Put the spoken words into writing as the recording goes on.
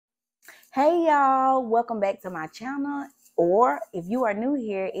Hey y'all, welcome back to my channel, or if you are new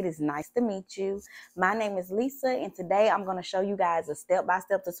here, it is nice to meet you. My name is Lisa, and today I'm going to show you guys a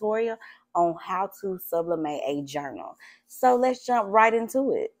step-by-step tutorial on how to sublimate a journal. So let's jump right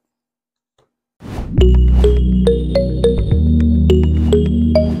into it.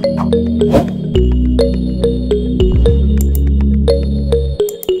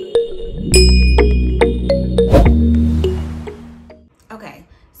 Okay,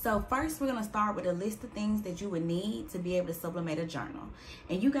 so first we're going to start with a list of things that you would need to be able to sublimate a journal.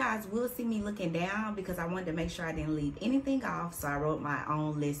 And you guys will see me looking down because I wanted to make sure I didn't leave anything off, so I wrote my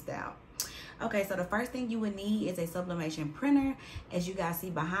own list out. Okay, so the first thing you would need is a sublimation printer. As you guys see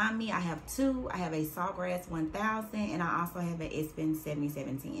behind me, I have two. I have a Sawgrass 1000 and I also have an S-Pen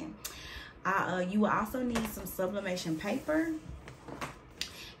 7710. You will also need some sublimation paper.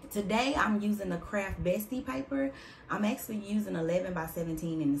 Today I'm using the Craft Bestie paper. I'm actually using 11 by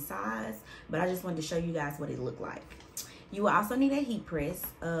 17 in the size, but I just wanted to show you guys what it looked like. You will also need a heat press.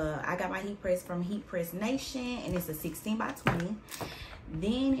 I got my heat press from Heat Press Nation, and it's a 16 by 20.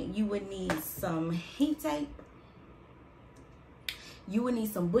 Then you would need some heat tape. You would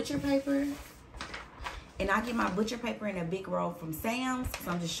need some butcher paper. And I get my butcher paper in a big roll from Sam's,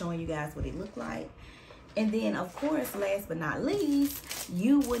 so I'm just showing you guys what it looked like. And then, of course, last but not least,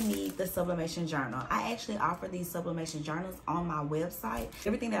 you would need the sublimation journal. I actually offer these sublimation journals on my website.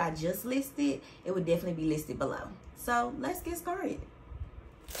 Everything that I just listed, it would definitely be listed below. So let's get started.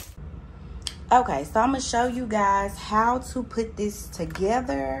 Okay, so I'm going to show you guys how to put this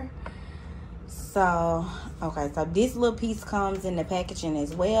together. So, okay, so this little piece comes in the packaging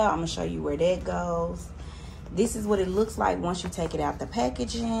as well. I'm going to show you where that goes. This is what it looks like once you take it out the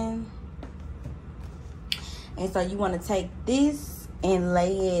packaging. And so you want to take this and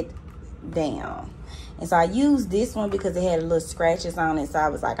lay it down. And so I used this one because it had little scratches on it. So I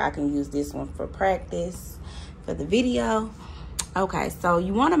was like, I can use this one for practice for the video. Okay, so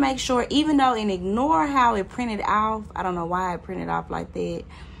you want to make sure, even though, and ignore how it printed off. I don't know why it printed off like that.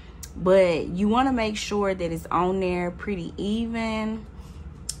 But you want to make sure that it's on there pretty even.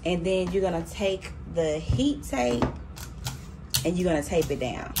 And then you're going to take the heat tape and you're going to tape it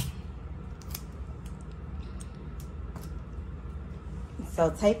down. So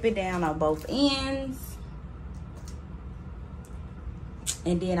tape it down on both ends.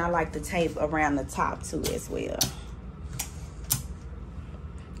 And then I like to tape around the top too as well.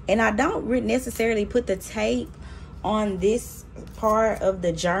 And I don't necessarily put the tape on this part of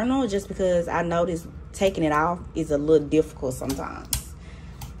the journal just because I notice taking it off is a little difficult sometimes.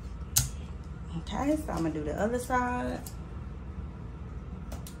 Okay, so I'm gonna do the other side.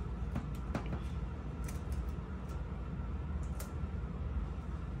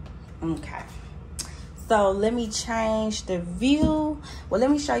 Okay, so let me change the view. Well,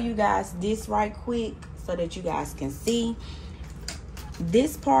 let me show you guys this right quick so that you guys can see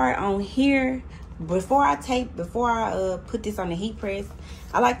this part on here. Before I put this on the heat press,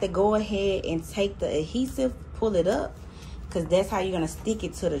 I like to go ahead and take the adhesive, pull it up, because that's how you're gonna stick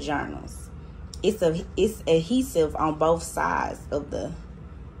it to the journals. It's adhesive on both sides of the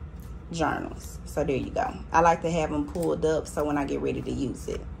journals. So there you go. I like to have them pulled up so when I get ready to use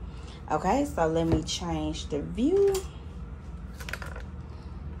it. Okay, so let me change the view.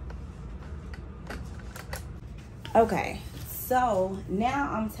 Okay, so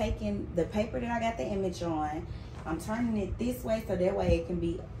now I'm taking the paper that I got the image on. I'm turning it this way so that way it can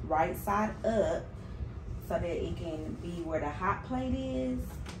be right side up so that it can be where the hot plate is.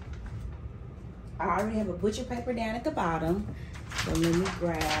 I already have a butcher paper down at the bottom. So let me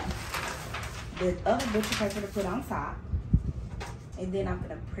grab the other butcher paper to put on top. And then I'm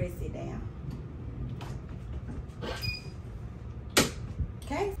gonna press it down.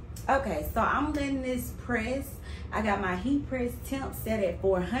 Okay. Okay, so I'm letting this press. I got my heat press temp set at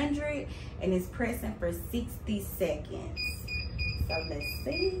 400 and it's pressing for 60 seconds. So let's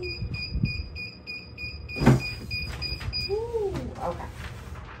see. Ooh, okay.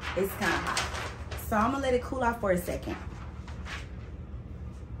 It's kind of hot. So I'm gonna let it cool off for a second.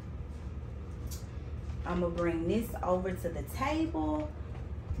 I'm gonna bring this over to the table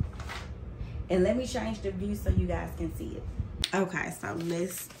and let me change the view so you guys can see it. Okay, so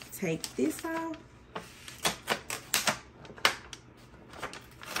let's take this off.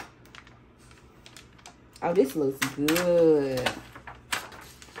 Oh, this looks good.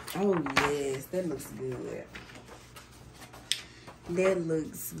 Oh yes, that looks good. That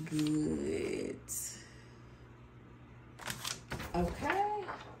looks good. Okay,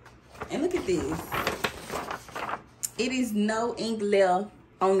 and look at this. It is no ink left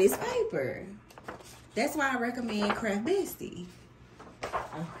on this paper. That's why I recommend Craft Bestie.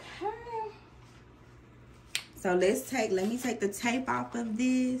 Okay. So let me take the tape off of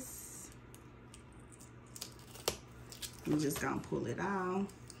this. I'm just gonna pull it off.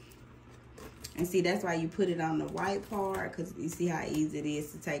 And see, that's why you put it on the white part, because you see how easy it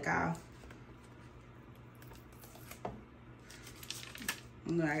is to take off.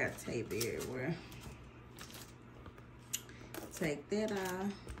 You know, I got tape everywhere. Take that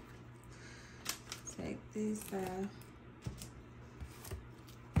off. Take this off.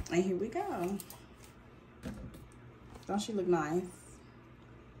 And here we go. Don't she look nice?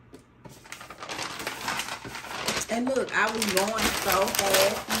 And look, I was going so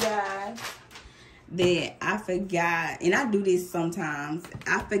fast, you guys, that I forgot, and I do this sometimes,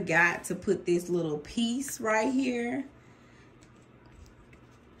 I forgot to put this little piece right here.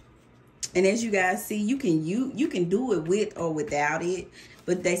 And as you guys see, you can do it with or without it,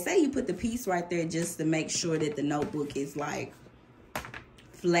 but they say you put the piece right there just to make sure that the notebook is like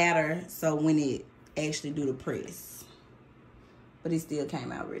flatter, so when it actually do the press. But it still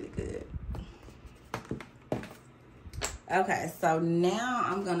came out really good. Okay, so now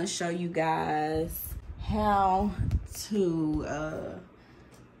I'm gonna show you guys how to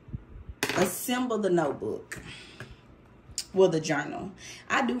assemble the notebook. Well, the journal.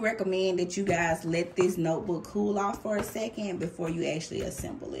 I do recommend that you guys let this notebook cool off for a second before you actually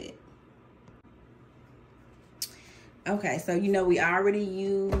assemble it. Okay, so you know we already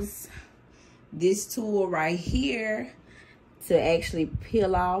use this tool right here to actually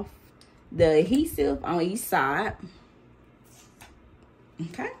peel off the adhesive on each side.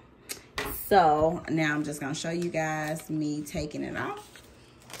 Okay, so now I'm just gonna show you guys me taking it off.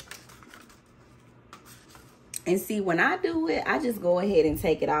 And see, when I do it, I just go ahead and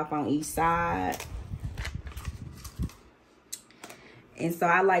take it off on each side. And so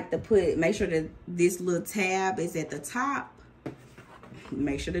I like to make sure that this little tab is at the top.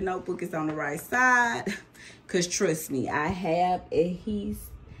 Make sure the notebook is on the right side. Because trust me, I have adhesed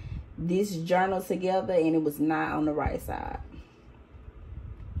this journal together and it was not on the right side.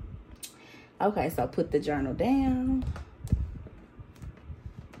 Okay, so put the journal down.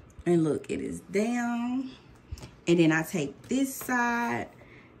 And look, it is down. And then I take this side,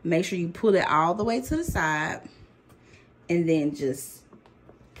 make sure you pull it all the way to the side, and then just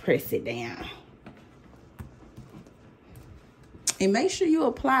press it down. And make sure you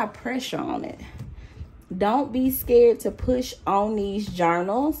apply pressure on it. Don't be scared to push on these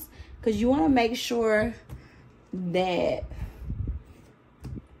journals, because you want to make sure that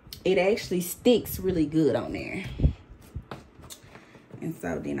it actually sticks really good on there. And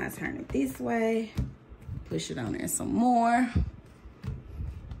so then I turn it this way. Push it on there some more.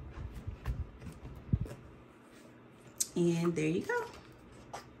 And there you go.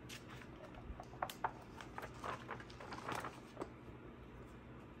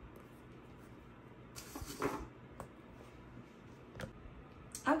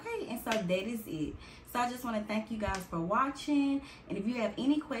 Okay, and so that is it. So I just want to thank you guys for watching. And if you have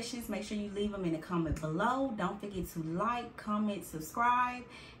any questions, make sure you leave them in the comment below. Don't forget to like, comment, subscribe,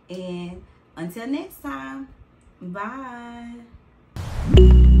 and until next time, bye.